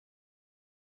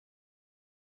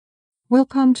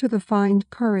Welcome to the Find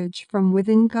Courage from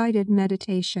Within guided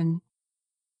meditation.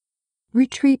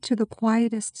 Retreat to the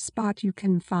quietest spot you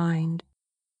can find.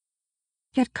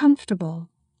 Get comfortable.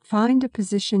 Find a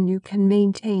position you can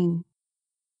maintain.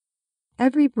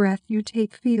 Every breath you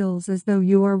take feels as though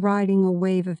you are riding a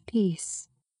wave of peace.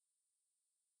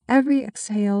 Every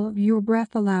exhale of your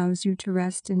breath allows you to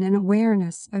rest in an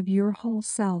awareness of your whole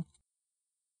self.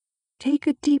 Take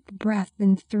a deep breath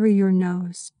in through your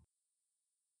nose.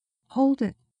 Hold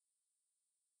it.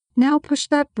 Now push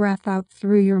that breath out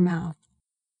through your mouth.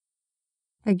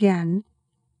 Again,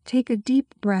 take a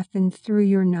deep breath in through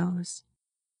your nose.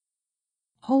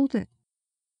 Hold it.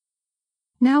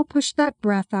 Now push that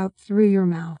breath out through your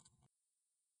mouth.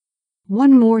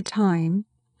 One more time,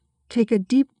 take a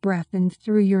deep breath in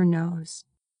through your nose.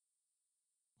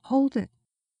 Hold it.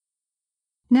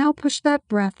 Now push that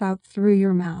breath out through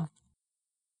your mouth.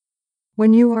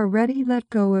 When you are ready, let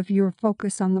go of your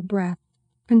focus on the breath.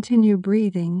 Continue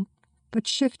breathing, but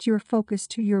shift your focus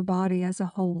to your body as a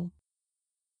whole.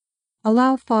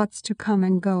 Allow thoughts to come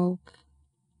and go.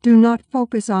 Do not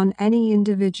focus on any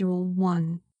individual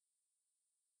one.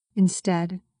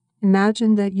 Instead,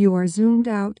 imagine that you are zoomed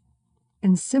out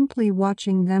and simply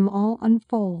watching them all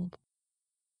unfold.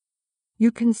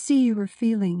 You can see your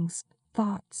feelings,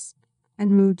 thoughts,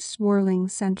 and moods swirling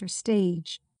center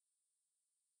stage.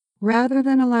 Rather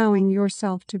than allowing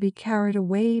yourself to be carried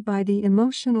away by the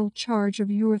emotional charge of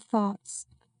your thoughts,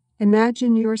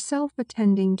 imagine yourself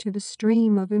attending to the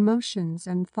stream of emotions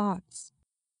and thoughts.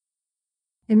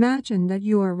 Imagine that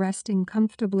you are resting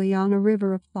comfortably on a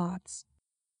river of thoughts.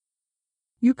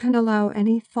 You can allow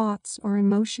any thoughts or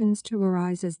emotions to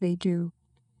arise as they do.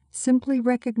 Simply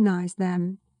recognize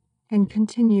them and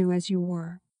continue as you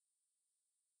were.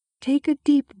 Take a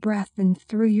deep breath in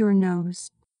through your nose.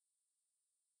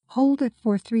 Hold it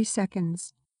for 3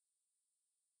 seconds.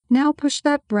 Now push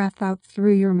that breath out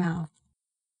through your mouth.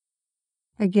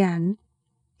 Again,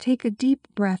 take a deep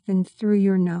breath in through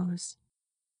your nose.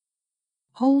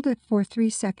 Hold it for 3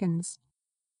 seconds.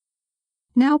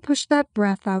 Now push that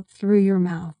breath out through your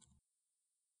mouth.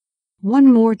 One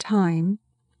more time,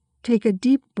 take a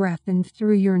deep breath in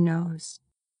through your nose.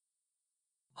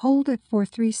 Hold it for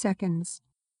 3 seconds.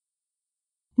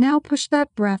 Now push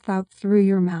that breath out through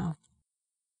your mouth.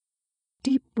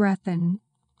 Deep breath in,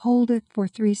 hold it for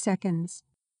 3 seconds.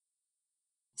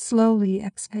 Slowly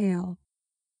exhale.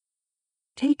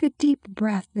 Take a deep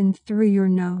breath in through your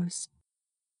nose.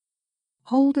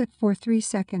 Hold it for 3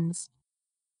 seconds.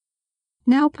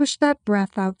 Now push that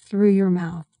breath out through your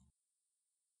mouth.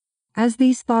 As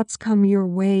these thoughts come your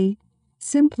way,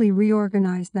 simply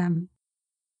reorganize them.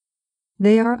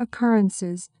 They are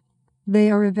occurrences,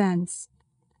 they are events,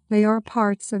 they are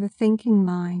parts of a thinking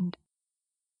mind.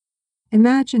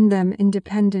 Imagine them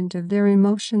independent of their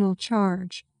emotional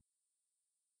charge.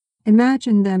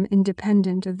 Imagine them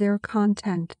independent of their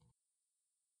content.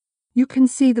 You can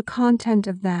see the content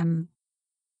of them.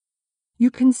 You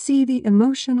can see the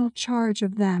emotional charge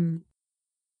of them.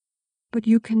 But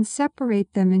you can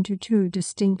separate them into two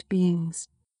distinct beings.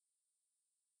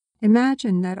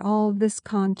 Imagine that all of this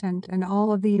content and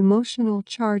all of the emotional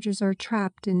charges are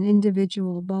trapped in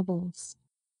individual bubbles.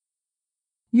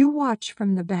 You watch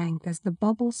from the bank as the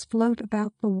bubbles float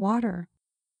about the water.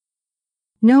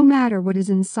 No matter what is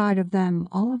inside of them,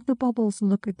 all of the bubbles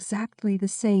look exactly the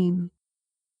same.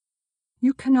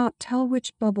 You cannot tell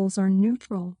which bubbles are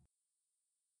neutral.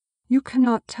 You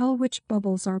cannot tell which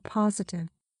bubbles are positive.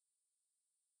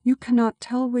 You cannot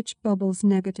tell which bubbles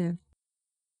negative.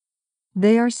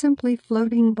 They are simply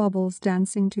floating bubbles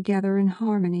dancing together in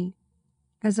harmony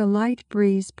as a light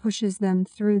breeze pushes them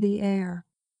through the air.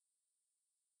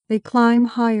 They climb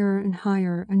higher and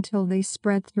higher until they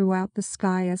spread throughout the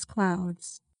sky as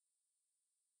clouds.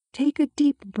 Take a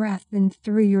deep breath in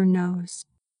through your nose.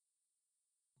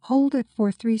 Hold it for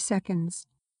 3 seconds.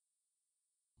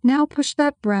 Now push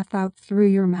that breath out through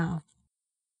your mouth.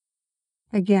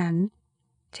 Again,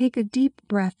 take a deep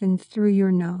breath in through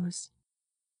your nose.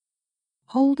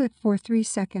 Hold it for 3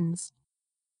 seconds.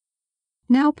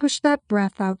 Now push that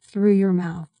breath out through your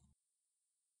mouth.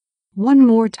 One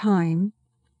more time.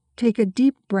 Take a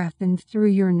deep breath in through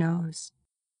your nose.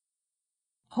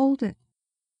 Hold it.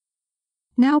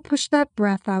 Now push that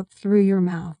breath out through your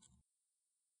mouth.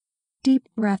 Deep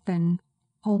breath in,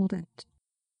 hold it.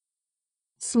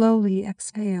 Slowly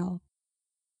exhale.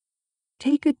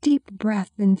 Take a deep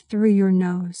breath in through your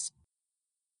nose.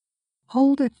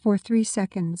 Hold it for 3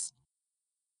 seconds.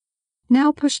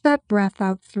 Now push that breath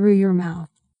out through your mouth.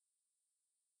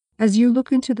 As you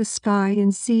look into the sky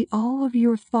and see all of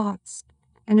your thoughts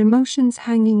and emotions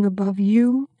hanging above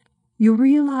you, you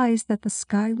realize that the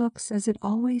sky looks as it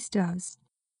always does.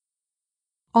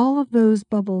 All of those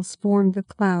bubbles formed the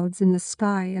clouds in the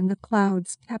sky, and the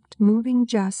clouds kept moving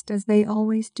just as they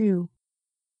always do.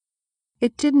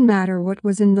 It didn't matter what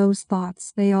was in those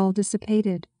thoughts, they all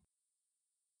dissipated.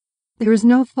 There is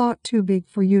no thought too big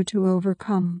for you to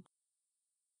overcome.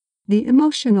 The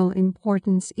emotional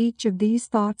importance each of these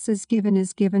thoughts is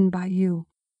given by you.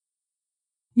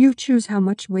 You choose how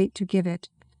much weight to give it,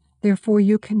 therefore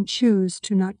you can choose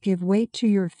to not give weight to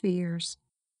your fears.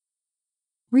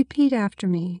 Repeat after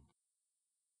me.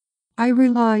 I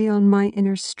rely on my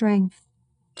inner strength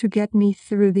to get me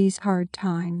through these hard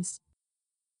times.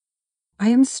 I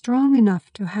am strong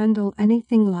enough to handle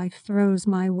anything life throws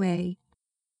my way.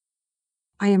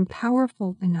 I am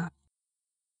powerful enough.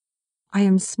 I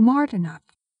am smart enough.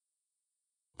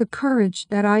 The courage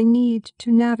that I need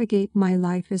to navigate my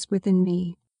life is within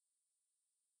me.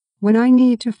 When I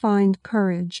need to find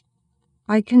courage,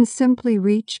 I can simply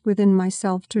reach within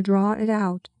myself to draw it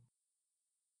out.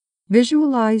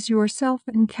 Visualize yourself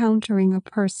encountering a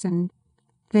person,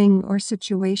 thing, or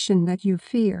situation that you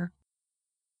fear.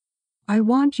 I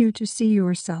want you to see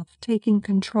yourself taking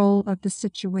control of the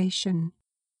situation.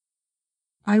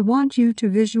 I want you to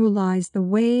visualize the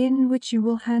way in which you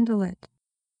will handle it.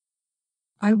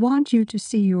 I want you to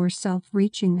see yourself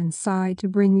reaching inside to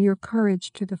bring your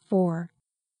courage to the fore.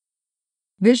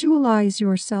 Visualize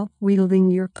yourself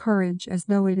wielding your courage as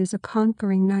though it is a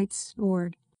conquering knight's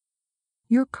sword.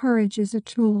 Your courage is a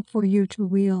tool for you to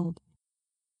wield.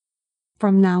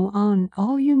 From now on,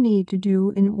 all you need to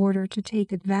do in order to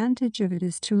take advantage of it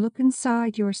is to look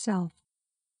inside yourself.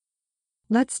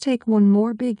 Let's take one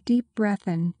more big deep breath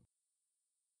in.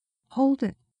 Hold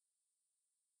it.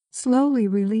 Slowly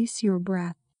release your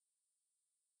breath.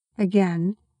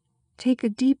 Again, take a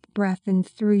deep breath in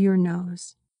through your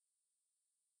nose.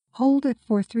 Hold it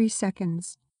for 3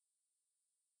 seconds.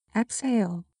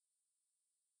 Exhale.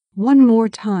 One more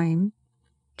time,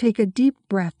 take a deep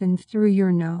breath in through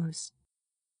your nose.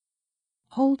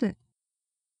 Hold it.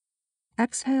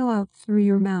 Exhale out through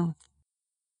your mouth.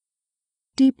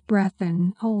 Deep breath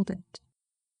in, hold it.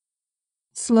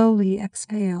 Slowly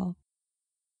exhale.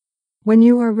 When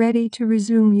you are ready to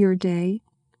resume your day,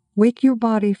 wake your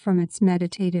body from its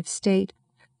meditative state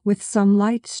with some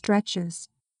light stretches.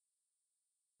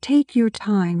 Take your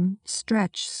time,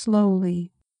 stretch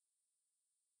slowly.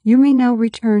 You may now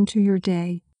return to your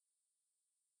day,